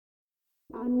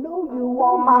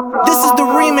This is the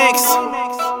remix.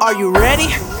 Are you ready?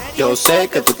 Yo sé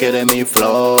que tú quieres mi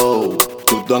flow.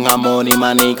 Tu don amor y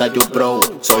manica, yo bro.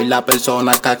 Soy la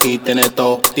persona que aquí tiene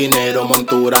todo. Dinero,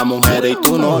 montura, mujeres y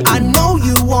tú no. I know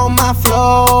you want my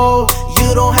flow.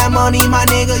 You don't have money, my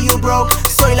nigga, you broke.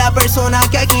 Soy la persona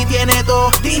que aquí tiene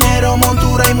todo. Dinero,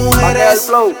 montura y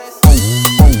mujeres.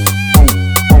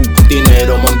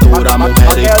 Dinero, montura,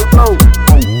 mujeres.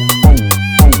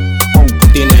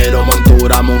 Dinero,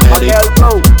 montura, mujeres.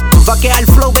 Vaquea el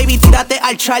flow, baby, tírate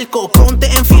al charco. Ponte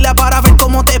en fila para ver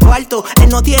cómo te parto. Él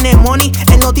no tiene money,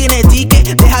 él no tiene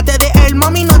ticket. Déjate de él,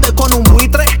 mami, no te con un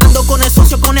buitre. Ando con el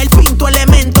socio, con el Pinto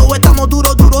Elemento. Estamos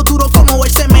duro como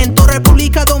el cemento.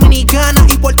 República Dominicana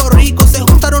y Puerto Rico se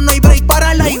juntaron, no hay break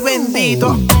para la y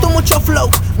bendito. Esto mucho flow,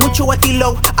 mucho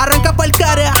estilo. Arranca pa'l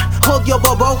cara, odio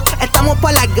bobo. Estamos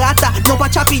pa' las gatas, no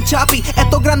pa' chapi chapi.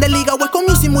 Estos grandes ligas, con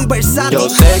music muy versátil. Yo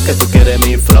sé que tú quieres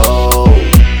mi flow.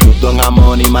 Tu don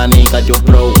amor y manica, yo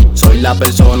bro. Soy la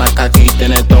persona que aquí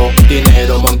tiene todo.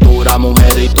 Dinero, montura,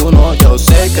 mujer y tú no. Yo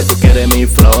sé que tú quieres mi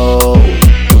flow.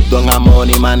 Tu don amor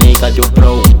y manica, yo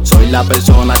bro. Soy la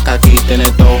persona que aquí tiene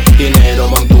todo. Dinero,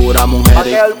 montura,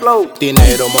 mujeres.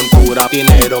 Dinero, montura,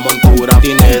 dinero, montura,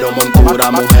 dinero,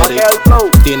 montura, mujeres.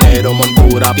 Dinero,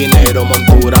 montura, dinero,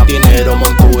 montura, dinero,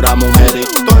 montura, mujeres.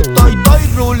 Estoy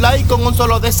rula y con un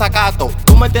solo desacato.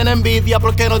 Tú me tienes envidia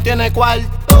porque no tienes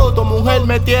cuarto. Tu mujer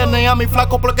me tiene a mi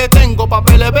flaco porque tengo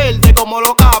papeles verdes como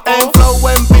los capos. En flow,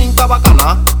 en pinta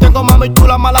bacana. Tengo mami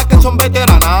chulas malas que son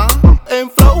veteranas. En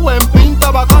flow, en pinta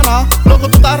bacana. Loco,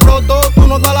 tú estás roto, tú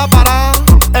no das la para.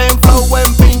 En flow,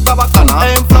 en pinta bacana.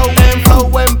 En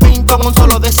flow, en pinta con un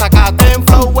solo desacato. En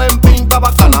flow, en pinta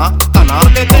bacana.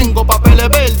 Porque tengo papeles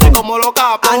verdes como los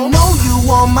capos. I know you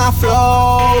want my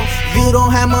flow. You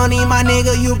don't have money, my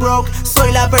nigga, you broke.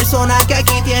 Soy la persona que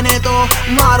aquí tiene todo.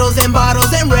 Models and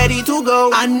bottles and ready to go.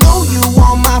 I know you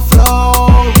want my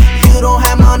flow. You don't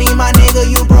have money, my nigga,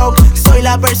 you broke. Soy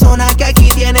la persona que aquí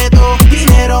tiene todo.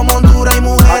 Dinero, montura y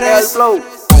mujeres.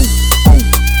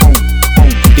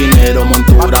 Dinero,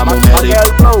 montura, mujeres.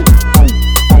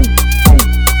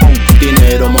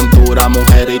 Dinero, montura,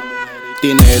 mujeres.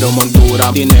 Dinero,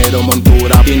 montura, dinero,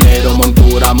 montura, dinero,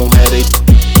 montura, mujeres.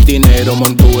 Dinero,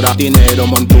 montura, dinero,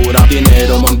 montura,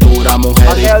 dinero, montura,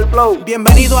 mujeres.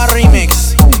 Bienvenido a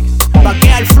Remix.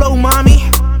 Vaquea el flow, mami.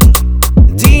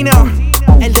 Dino,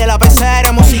 el de la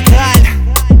pesaera musical.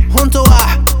 Junto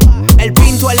a el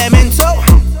Pinto Elemento.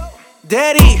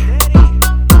 Derry,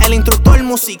 el instructor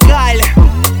musical.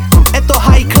 Esto es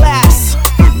high class.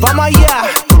 Vamos allá.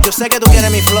 Yo sé que tú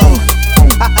quieres mi flow.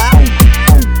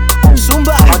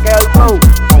 Zumba.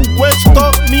 West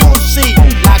Coast Music,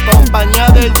 la compañía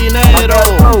del dinero.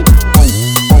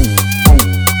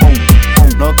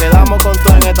 Nos quedamos con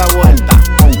todo en esta vuelta.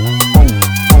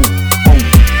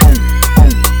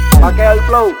 Vaquea el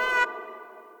flow.